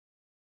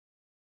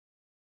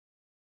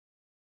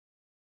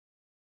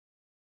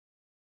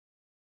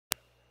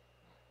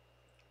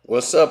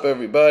What's up,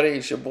 everybody?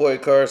 It's your boy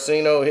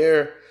Carcino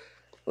here.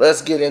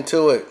 Let's get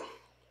into it.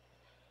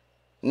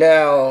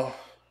 Now,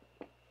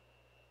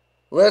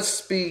 let's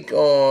speak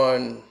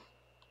on.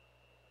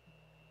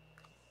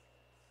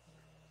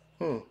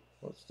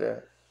 What's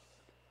that?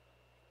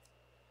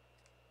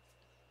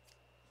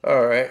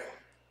 All right.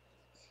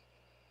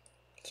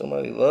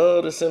 Somebody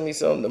love to send me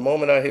something the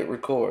moment I hit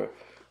record.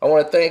 I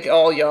want to thank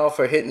all y'all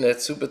for hitting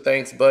that super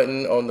thanks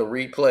button on the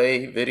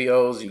replay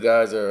videos. You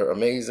guys are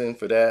amazing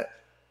for that.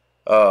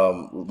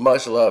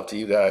 Much love to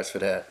you guys for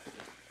that.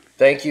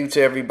 Thank you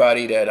to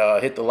everybody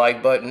that hit the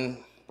like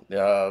button,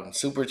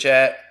 super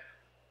chat,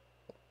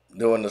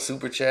 doing the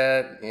super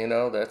chat. You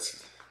know,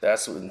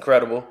 that's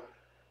incredible.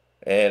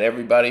 And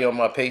everybody on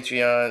my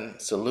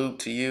Patreon, salute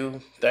to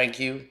you. Thank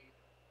you.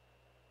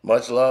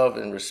 Much love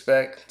and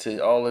respect to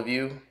all of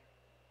you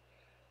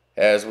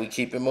as we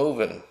keep it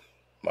moving.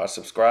 My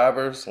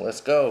subscribers,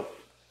 let's go.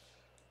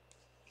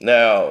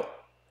 Now,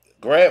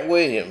 Grant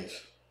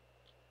Williams.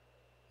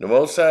 The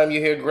most time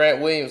you hear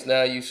Grant Williams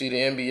now, you see the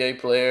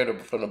NBA player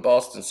from the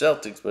Boston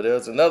Celtics, but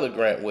there's another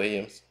Grant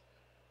Williams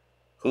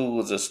who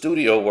was a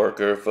studio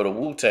worker for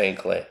the Tang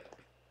Clan.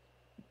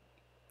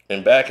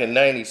 And back in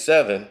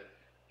 97,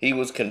 he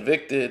was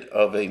convicted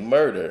of a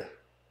murder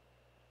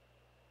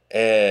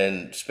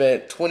and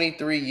spent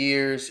 23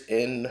 years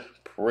in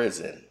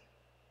prison.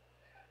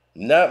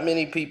 Not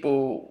many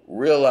people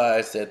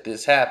realize that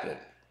this happened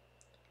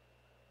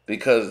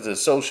because the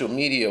social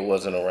media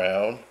wasn't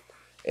around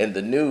and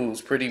the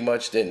news pretty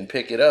much didn't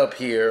pick it up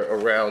here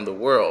around the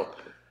world.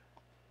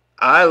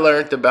 I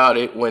learned about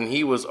it when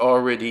he was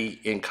already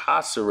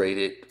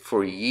incarcerated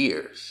for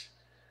years.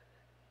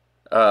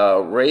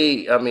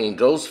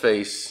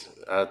 Ghostface,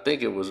 I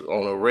think it was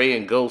on a Ray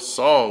and Ghost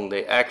song,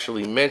 they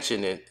actually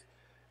mentioned it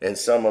in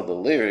some of the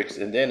lyrics.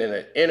 And then in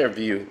an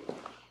interview,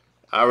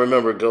 I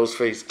remember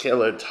Ghostface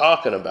Killer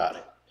talking about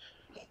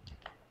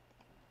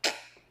it.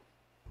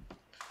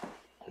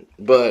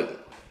 But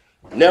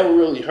never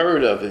really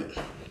heard of it.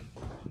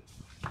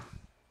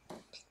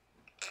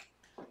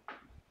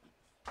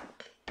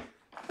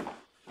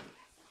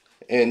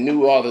 And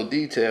knew all the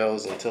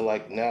details until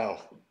like now.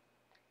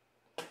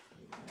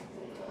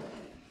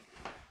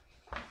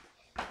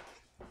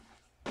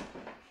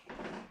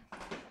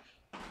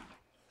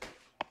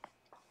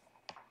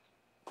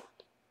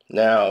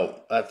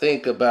 Now, I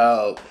think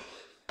about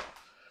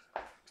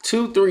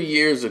 2-3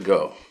 years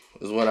ago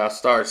is when I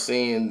started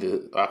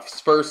seeing I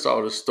first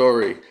saw the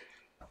story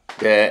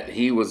that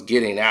he was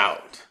getting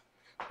out,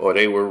 or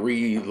they were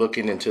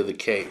looking into the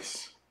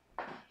case.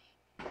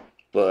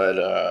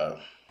 But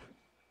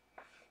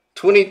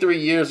 23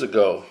 years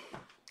ago,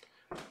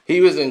 he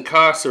was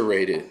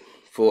incarcerated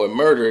for a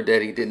murder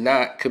that he did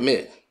not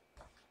commit.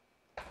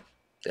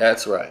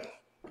 That's right.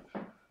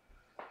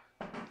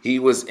 He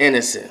was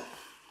innocent.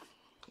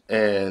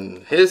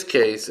 And his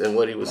case and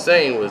what he was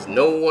saying was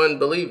no one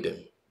believed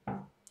him.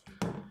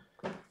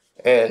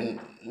 And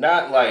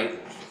not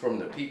like from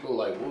the people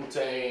like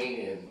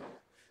Wu-Tang and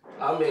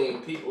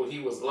people he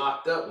was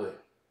locked up with.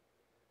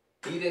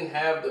 He didn't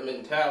have the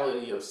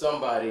mentality of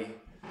somebody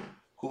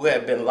who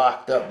had been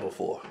locked up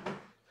before.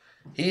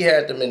 He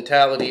had the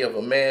mentality of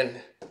a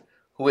man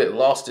who had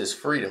lost his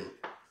freedom,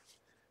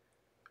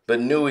 but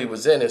knew he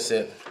was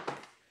innocent.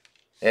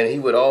 And he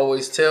would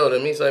always tell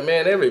them, he's like,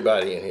 man,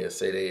 everybody in here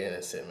say they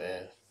innocent,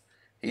 man.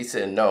 He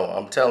said, no,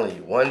 I'm telling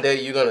you, one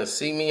day you're going to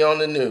see me on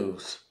the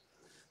news,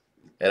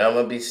 and I'm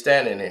going to be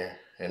standing there,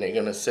 and they're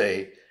going to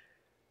say,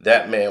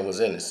 that man was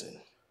innocent.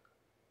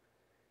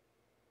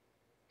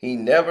 He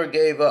never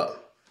gave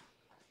up.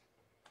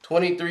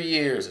 23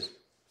 years,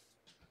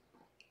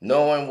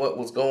 knowing what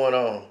was going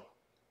on.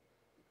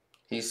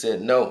 He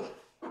said, no,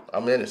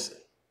 I'm innocent.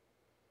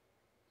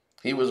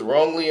 He was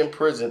wrongly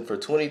imprisoned for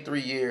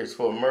 23 years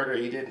for a murder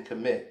he didn't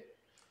commit.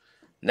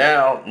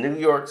 Now, New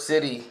York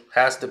City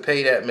has to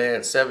pay that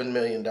man $7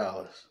 million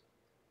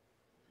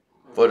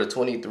for the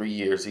 23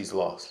 years he's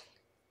lost.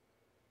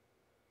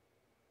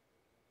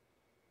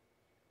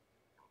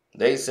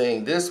 They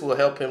saying this will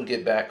help him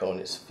get back on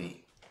his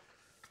feet.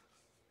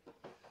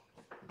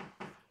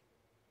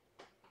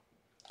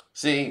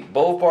 See,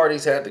 both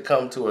parties had to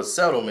come to a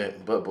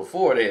settlement, but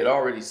before they had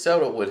already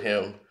settled with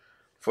him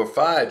for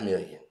 $5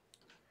 million.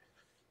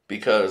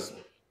 Because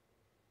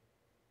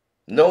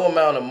no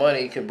amount of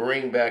money can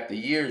bring back the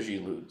years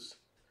you lose.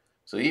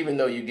 So even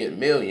though you get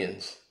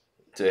millions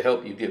to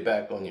help you get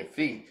back on your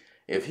feet,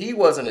 if he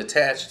wasn't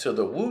attached to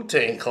the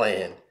Wu-Tang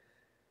Clan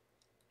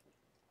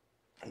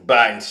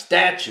by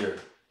stature,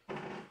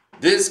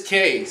 this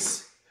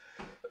case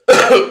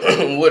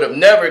would have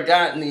never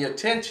gotten the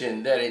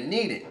attention that it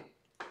needed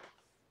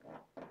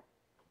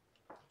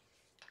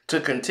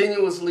to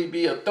continuously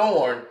be a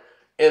thorn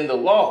in the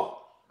law.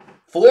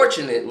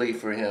 Fortunately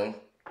for him,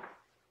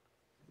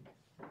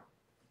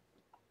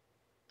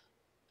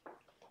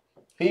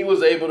 he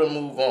was able to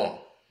move on.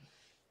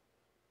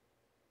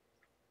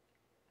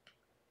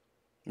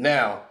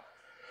 Now,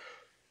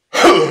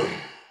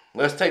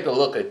 let's take a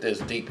look at this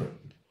deeper.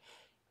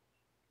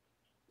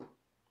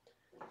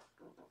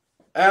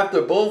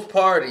 after both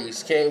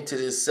parties came to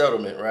this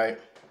settlement, right?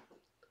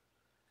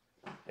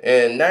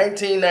 In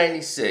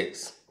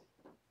 1996,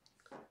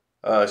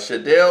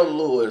 Shadell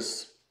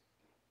Lewis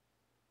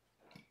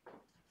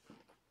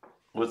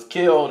was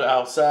killed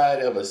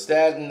outside of a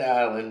Staten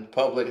Island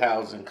public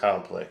housing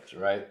complex,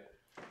 right?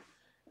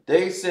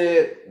 They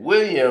said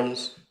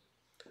Williams,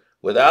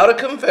 without a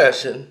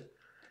confession,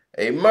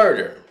 a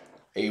murder,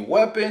 a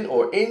weapon,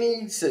 or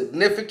any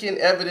significant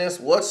evidence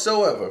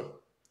whatsoever,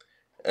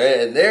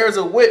 and there's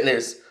a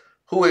witness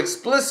who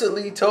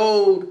explicitly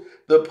told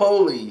the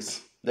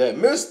police that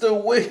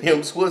Mr.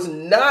 Williams was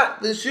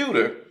not the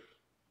shooter,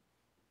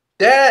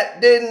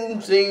 that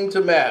didn't seem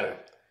to matter.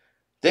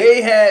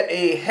 They had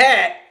a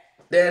hat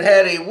that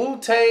had a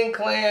Wu-Tang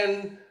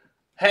Clan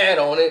hat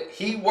on it.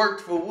 He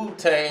worked for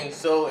Wu-Tang,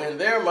 so in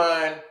their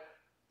mind,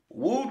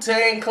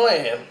 Wu-Tang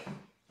Clan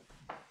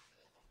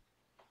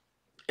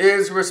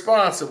is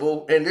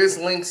responsible, and this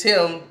links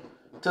him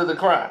to the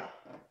crime.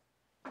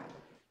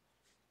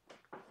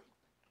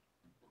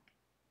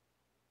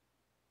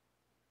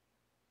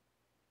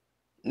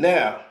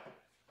 Now,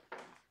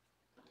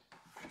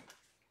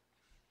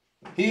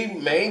 he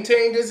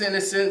maintained his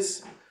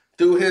innocence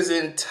through his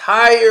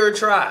entire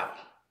trial.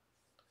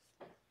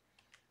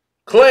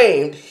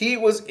 Claimed he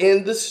was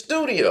in the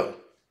studio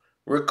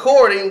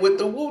recording with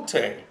the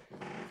Wu-Tang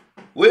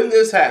when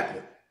this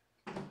happened.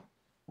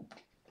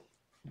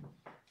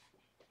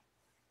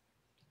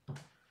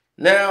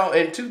 Now,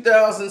 in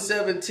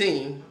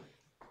 2017,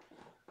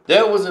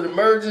 there was an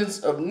emergence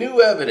of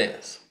new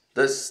evidence.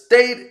 The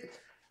state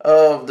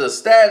of the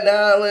Staten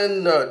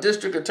Island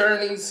District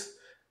Attorney's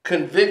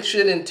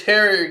conviction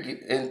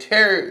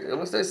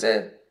what's they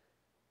said?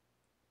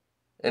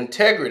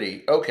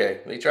 Integrity. Okay,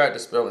 they tried to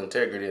spell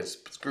integrity and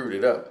screwed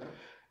it up.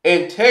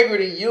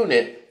 Integrity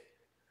unit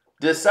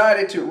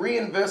decided to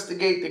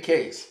reinvestigate the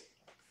case,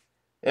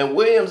 and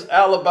Williams'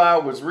 alibi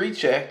was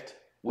rechecked.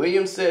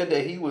 Williams said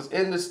that he was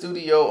in the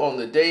studio on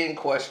the day in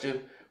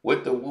question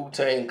with the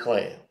Wu-Tang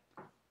Clan.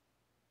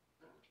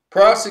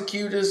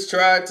 Prosecutors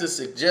tried to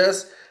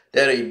suggest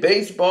that a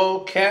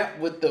baseball cap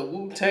with the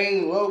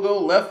Wu-Tang logo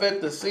left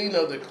at the scene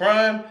of the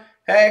crime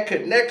had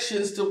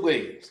connections to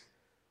Williams.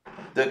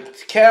 The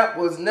cap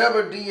was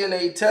never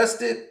DNA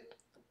tested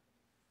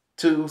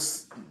to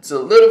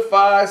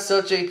solidify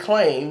such a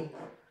claim.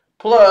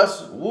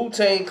 Plus,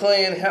 Wu-Tang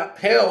Clan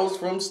hails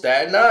from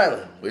Staten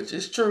Island, which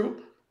is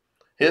true.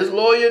 His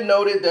lawyer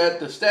noted that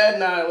the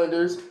Staten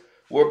Islanders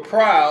were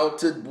proud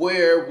to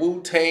wear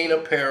Wu-Tang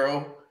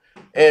apparel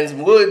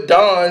and would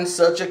don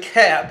such a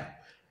cap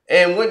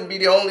and wouldn't be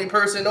the only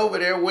person over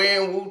there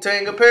wearing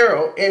Wu-Tang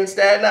apparel in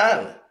Staten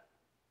Island.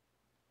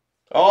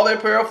 All their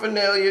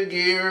paraphernalia,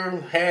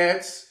 gear,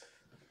 hats,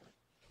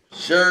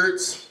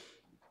 shirts.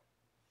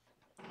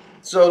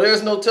 So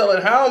there's no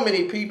telling how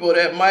many people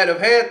that might have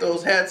had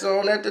those hats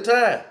on at the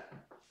time.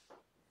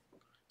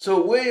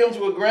 So Williams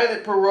was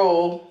granted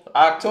parole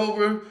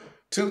October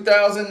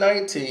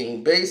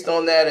 2019 based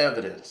on that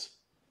evidence.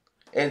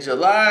 In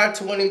July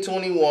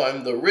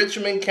 2021, the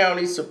Richmond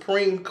County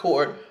Supreme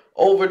Court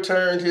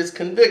overturned his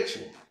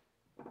conviction.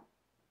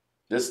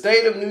 The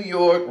state of New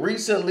York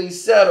recently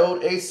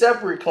settled a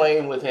separate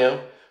claim with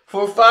him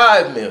for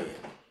 $5 million.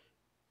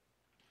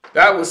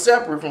 That was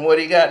separate from what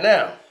he got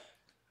now.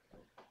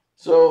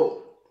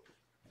 So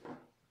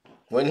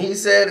when he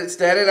said it,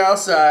 standing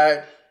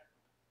outside,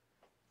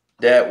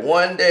 that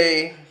one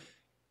day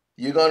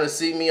you're going to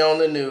see me on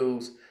the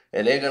news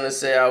and they're going to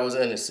say I was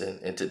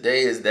innocent, and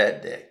today is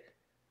that day.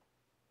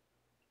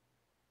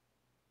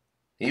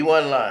 He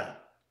wasn't lying.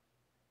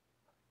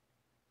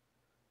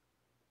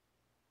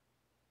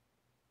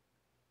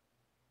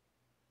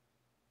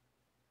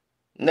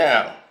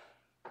 Now,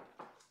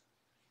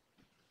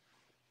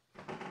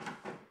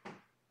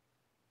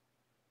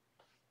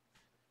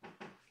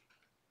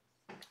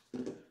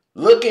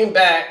 looking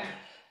back,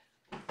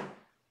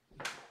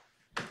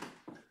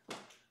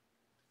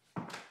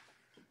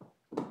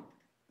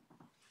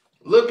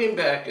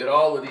 at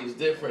all of these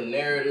different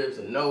narratives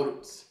and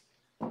notes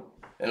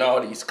and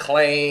all these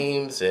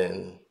claims,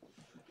 and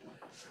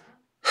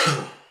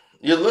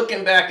you're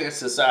looking back at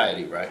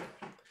society, right?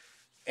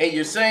 And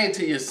you're saying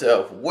to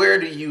yourself, where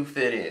do you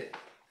fit in?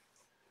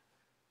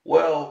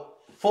 Well,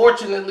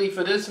 fortunately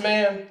for this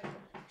man,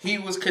 he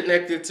was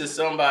connected to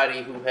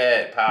somebody who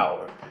had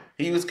power.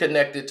 He was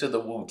connected to the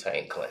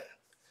Wu-Tang Clan.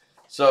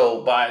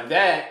 So by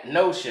that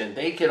notion,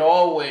 they could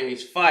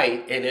always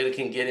fight, and it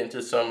can get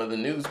into some of the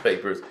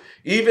newspapers.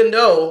 Even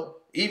though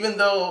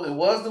it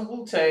was the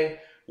Wu-Tang,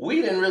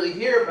 we didn't really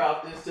hear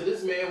about this till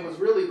this man was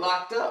really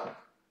locked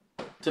up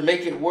to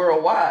make it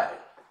worldwide.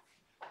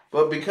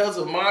 But because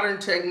of modern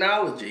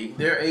technology,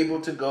 they're able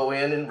to go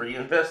in and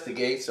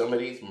reinvestigate some of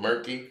these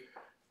murky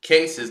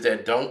cases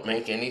that don't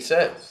make any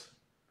sense.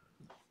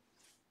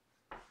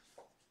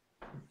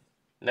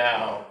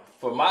 Now,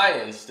 for my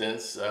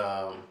instance,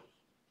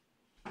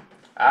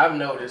 I've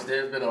noticed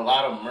there's been a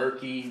lot of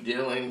murky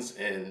dealings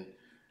and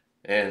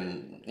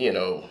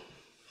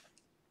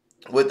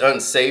with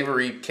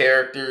unsavory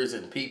characters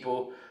and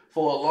people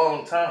for a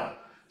long time.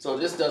 So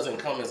this doesn't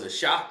come as a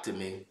shock to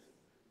me.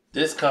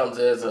 This comes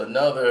as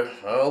another,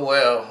 oh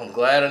well, I'm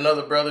glad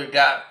another brother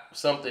got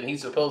something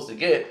he's supposed to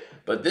get,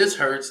 but this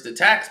hurts the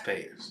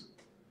taxpayers.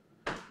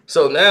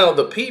 So now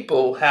the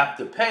people have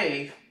to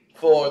pay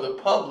for the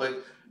public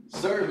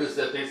service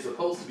that they're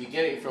supposed to be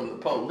getting from the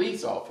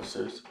police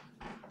officers.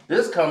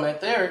 This come at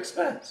their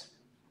expense.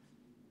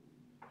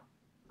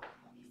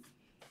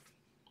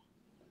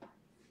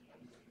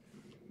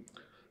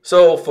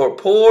 So for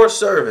poor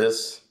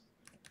service,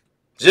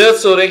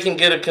 just so they can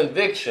get a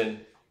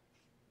conviction,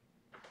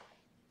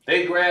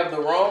 they grab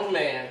the wrong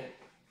man,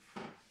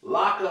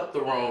 lock up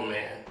the wrong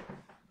man,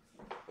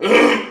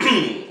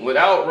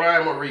 without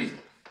rhyme or reason.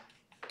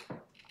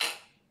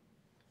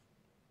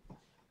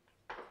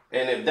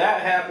 And if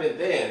that happened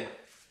then,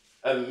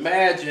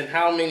 imagine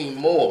how many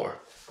more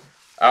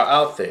are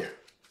out there.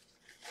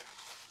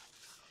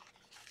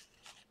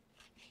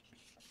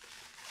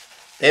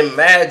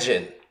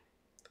 Imagine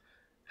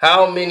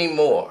how many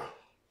more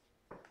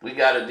we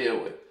got to deal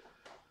with.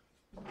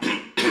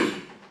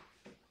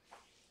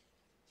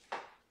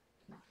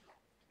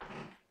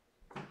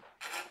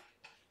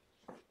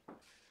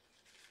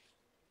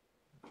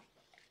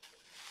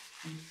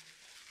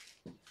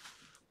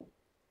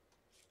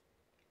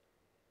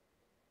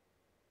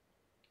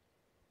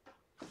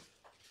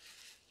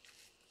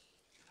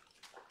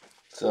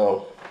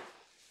 So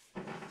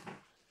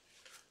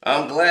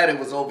I'm glad it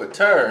was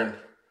overturned,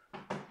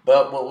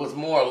 but what was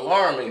more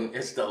alarming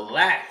is the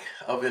lack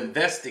of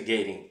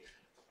investigating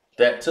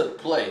that took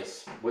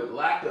place. With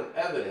lack of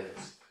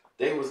evidence,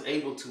 they was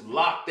able to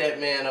lock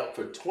that man up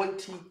for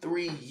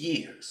 23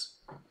 years.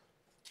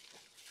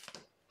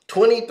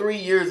 23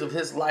 years of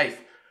his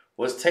life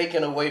was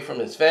taken away from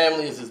his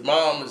family. As his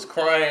mom is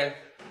crying,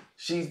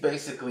 she's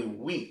basically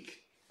weak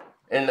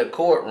in the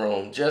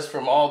courtroom just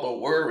from all the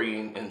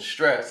worrying and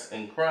stress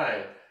and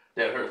crying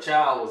that her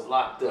child was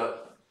locked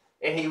up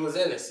and he was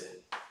innocent.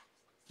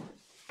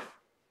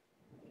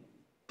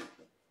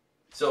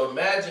 So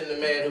imagine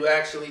the man who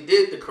actually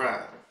did the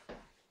crime.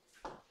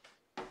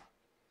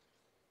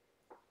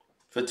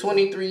 For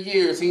 23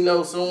 years, he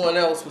knows someone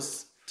else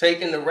was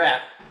taking the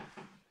rap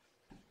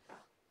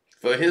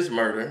for his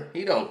murder.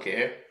 He don't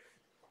care.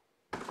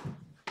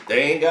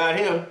 They ain't got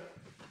him.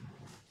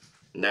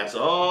 And that's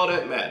all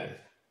that matters.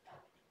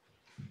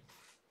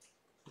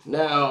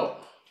 Now,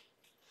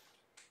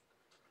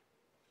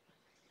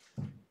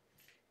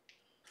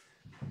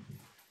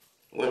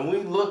 when we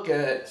look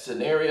at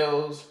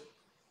scenarios,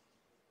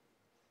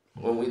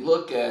 when we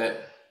look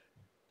at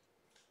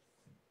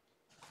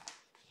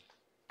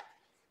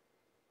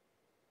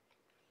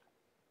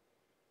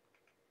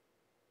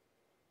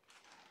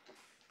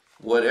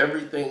what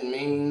everything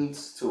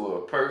means to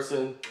a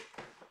person,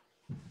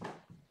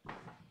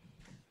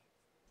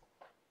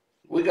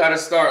 we got to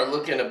start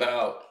looking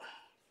about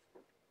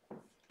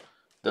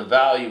the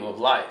value of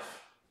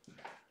life,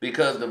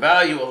 because the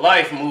value of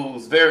life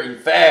moves very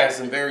fast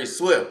and very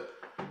swift.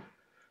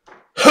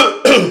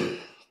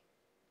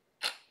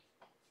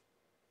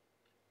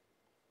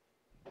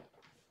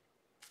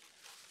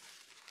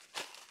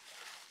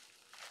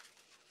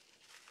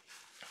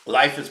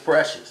 Life is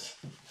precious.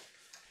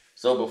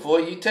 So before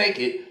you take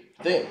it,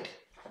 think.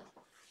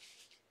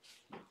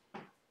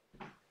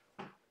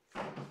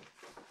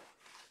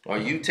 Are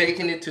you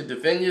taking it to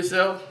defend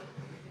yourself?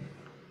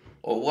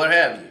 Or what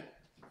have you?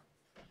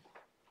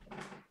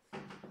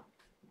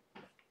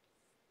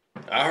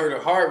 I heard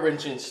a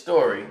heart-wrenching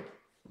story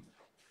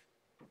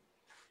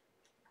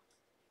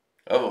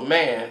of a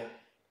man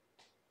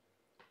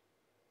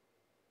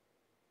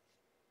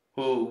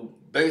who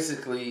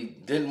basically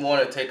didn't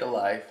want to take a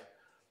life,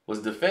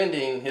 was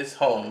defending his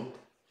home,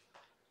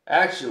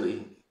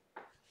 actually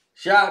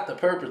shot the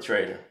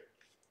perpetrator,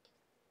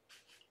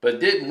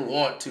 but didn't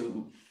want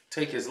to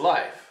take his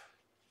life.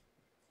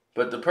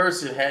 But the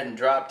person hadn't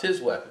dropped his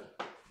weapon.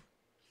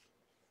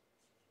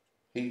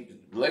 He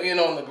laying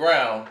on the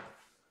ground,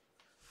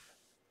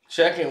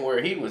 checking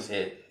where he was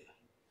hit.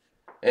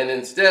 And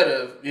instead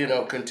of,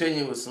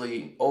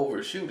 continuously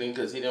overshooting,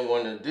 because he didn't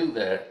want to do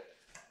that,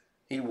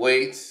 he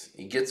waits,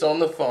 he gets on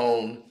the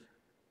phone,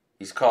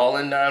 he's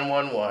calling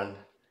 911.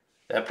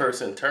 That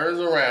person turns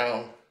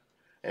around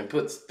and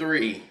puts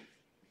 3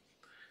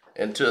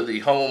 into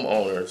the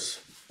homeowner's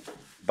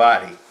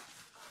body,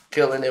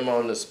 killing him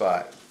on the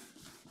spot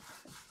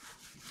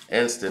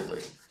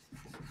instantly.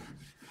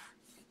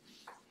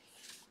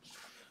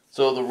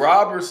 So the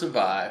robber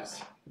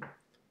survives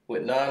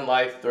with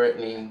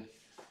non-life-threatening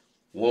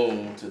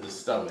wound to the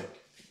stomach,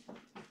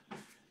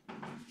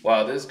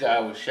 while this guy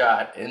was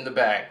shot in the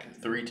back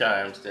 3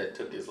 times that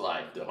took his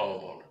life, the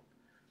homeowner.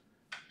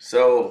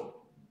 So,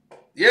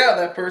 yeah,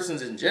 that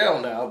person's in jail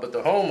now, but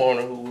the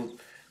homeowner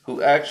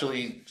who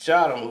actually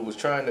shot him, who was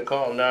trying to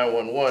call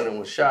 911 and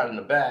was shot in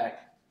the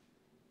back,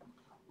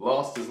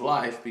 lost his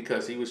life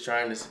because he was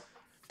trying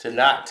to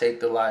not take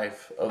the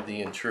life of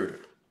the intruder.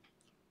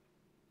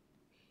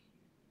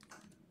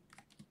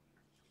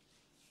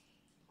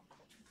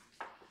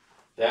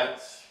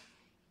 That's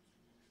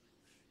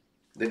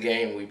the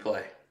game we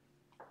play,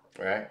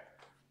 right?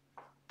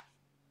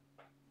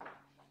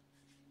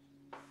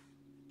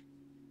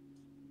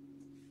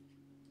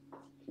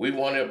 We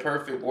want a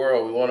perfect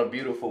world. We want a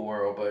beautiful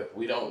world, but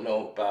we don't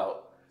know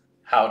about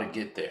how to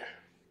get there.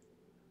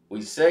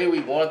 We say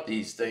we want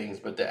these things,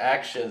 but the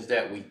actions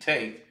that we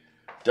take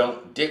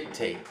don't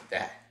dictate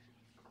that.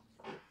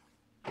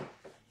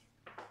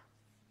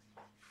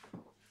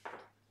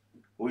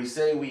 We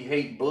say we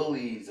hate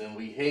bullies and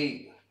we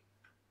hate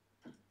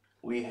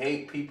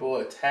people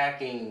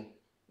attacking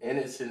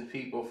innocent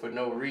people for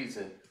no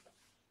reason.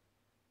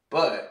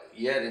 But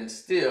yet and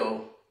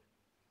still,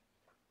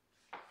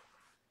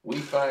 we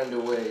find a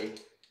way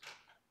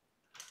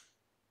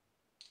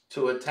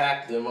to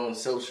attack them on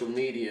social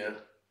media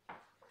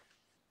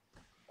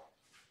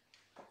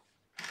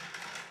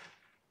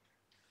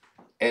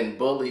and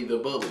bully the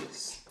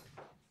bullies.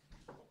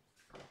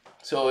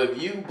 So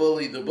if you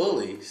bully the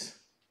bullies,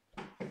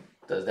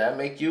 does that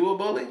make you a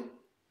bully?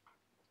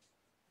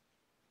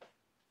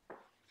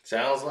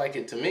 Sounds like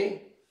it to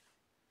me.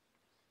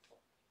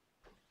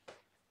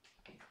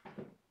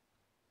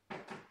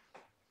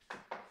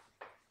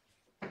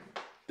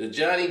 The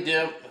Johnny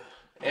Depp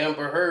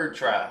Amber Heard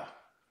trial.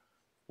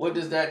 What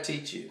does that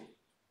teach you?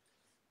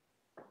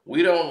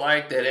 We don't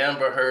like that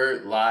Amber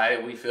Heard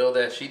lied. We feel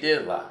that she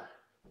did lie.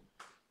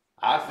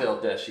 I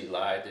felt that she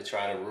lied to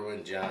try to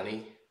ruin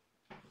Johnny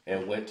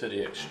and went to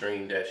the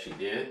extreme that she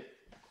did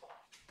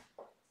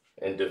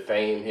and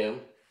defame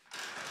him.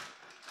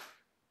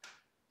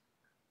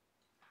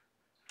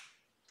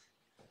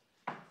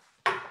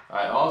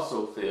 I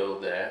also feel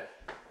that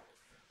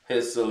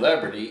his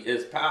celebrity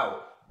is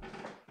power.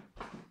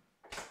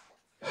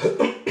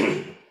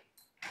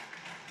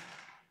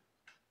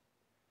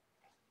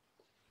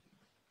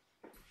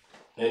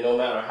 And no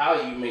matter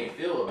how you may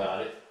feel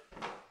about it,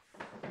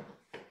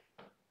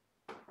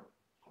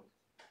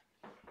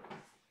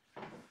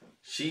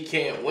 she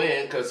can't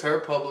win because her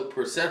public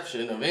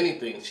perception of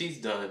anything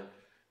she's done,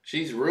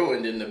 she's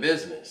ruined in the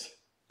business.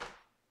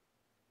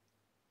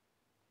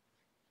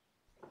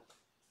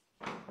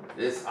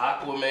 This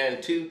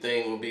Aquaman 2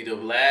 thing will be the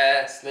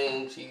last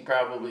thing she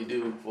probably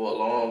do for a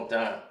long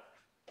time.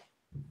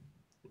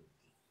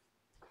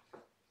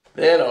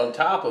 Then on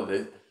top of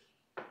it,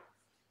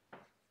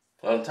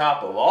 on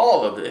top of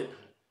all of it,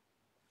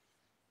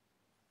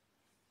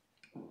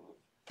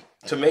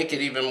 to make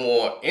it even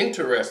more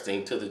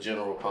interesting to the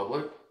general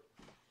public,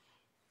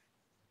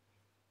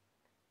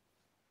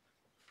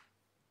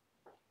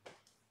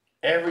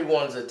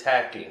 everyone's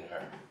attacking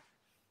her.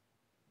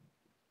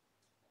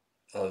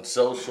 On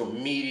social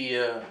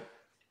media,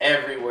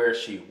 everywhere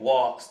she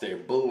walks, they're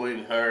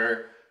booing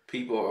her.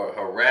 People are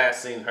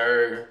harassing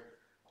her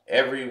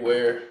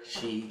everywhere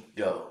she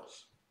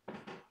goes.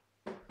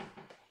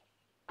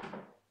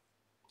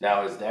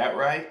 Now, is that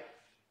right?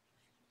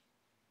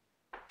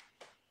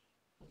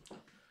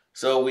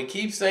 So we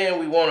keep saying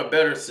we want a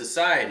better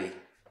society,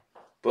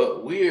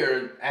 but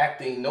we're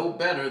acting no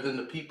better than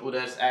the people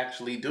that's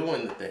actually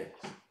doing the things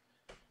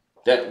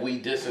that we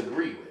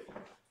disagree with.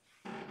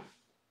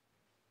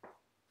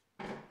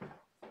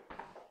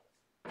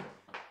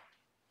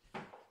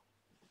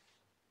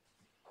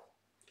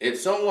 If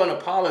someone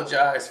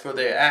apologized for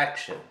their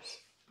actions,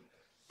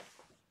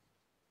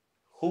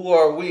 who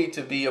are we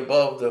to be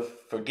above the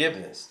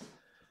forgiveness?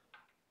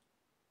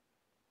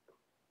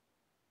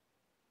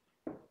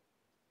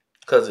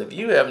 Because if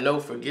you have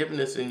no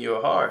forgiveness in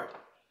your heart,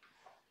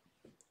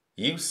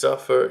 you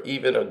suffer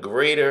even a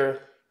greater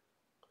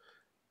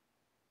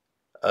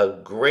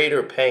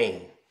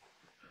pain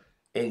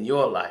in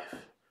your life.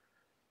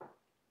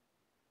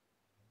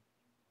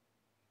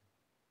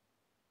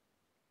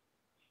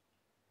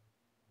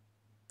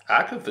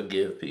 I can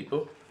forgive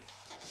people.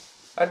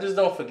 I just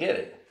don't forget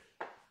it.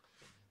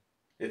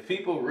 If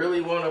people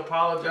really want to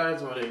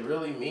apologize or they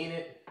really mean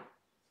it,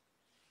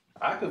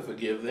 I can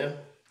forgive them.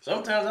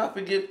 Sometimes I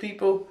forgive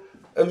people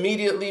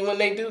immediately when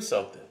they do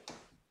something.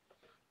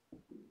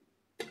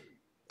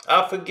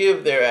 I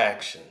forgive their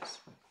actions.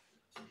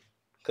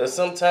 Because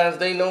sometimes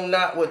they know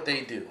not what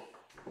they do.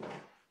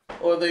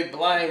 Or they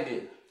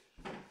blinded.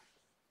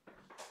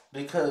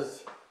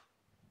 Because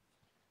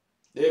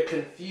they're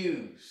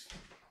confused.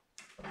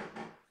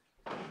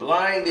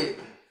 Blinded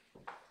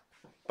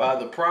by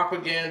the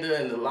propaganda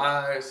and the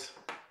lies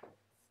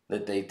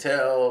that they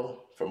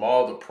tell from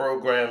all the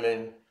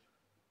programming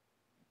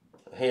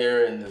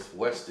here in this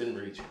Western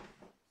region.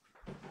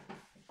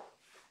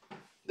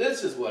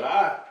 This is what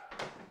I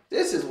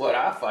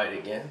fight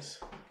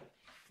against.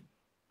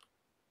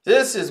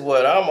 This is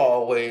what I'm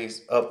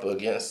always up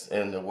against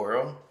in the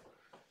world.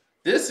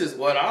 This is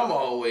what I'm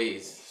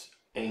always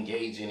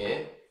engaging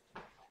in.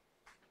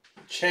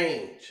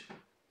 Change,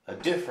 a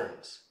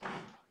difference,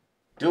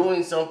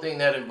 doing something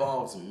that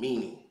involves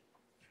meaning.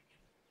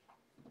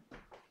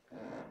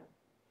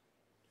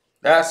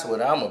 That's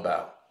what I'm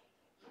about.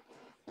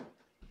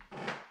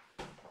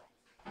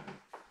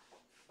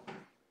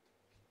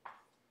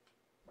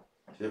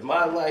 If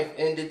my life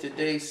ended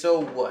today, so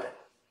what?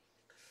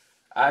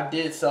 I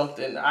did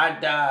something, I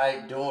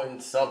died doing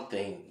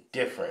something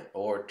different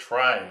or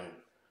trying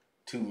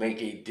to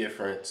make a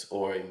difference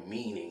or a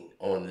meaning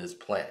on this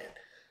planet.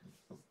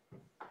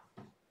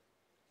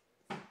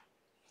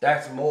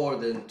 That's more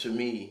than to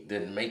me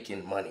than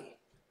making money.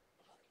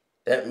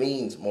 That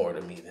means more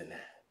to me than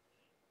that.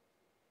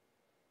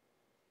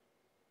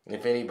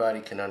 If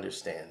anybody can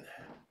understand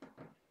that.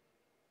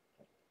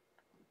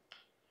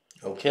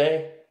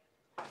 Okay?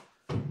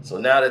 So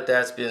now that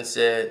that's been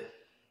said,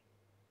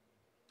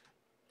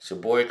 it's your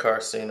boy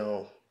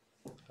Carcino.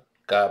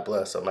 God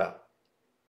bless. I'm out.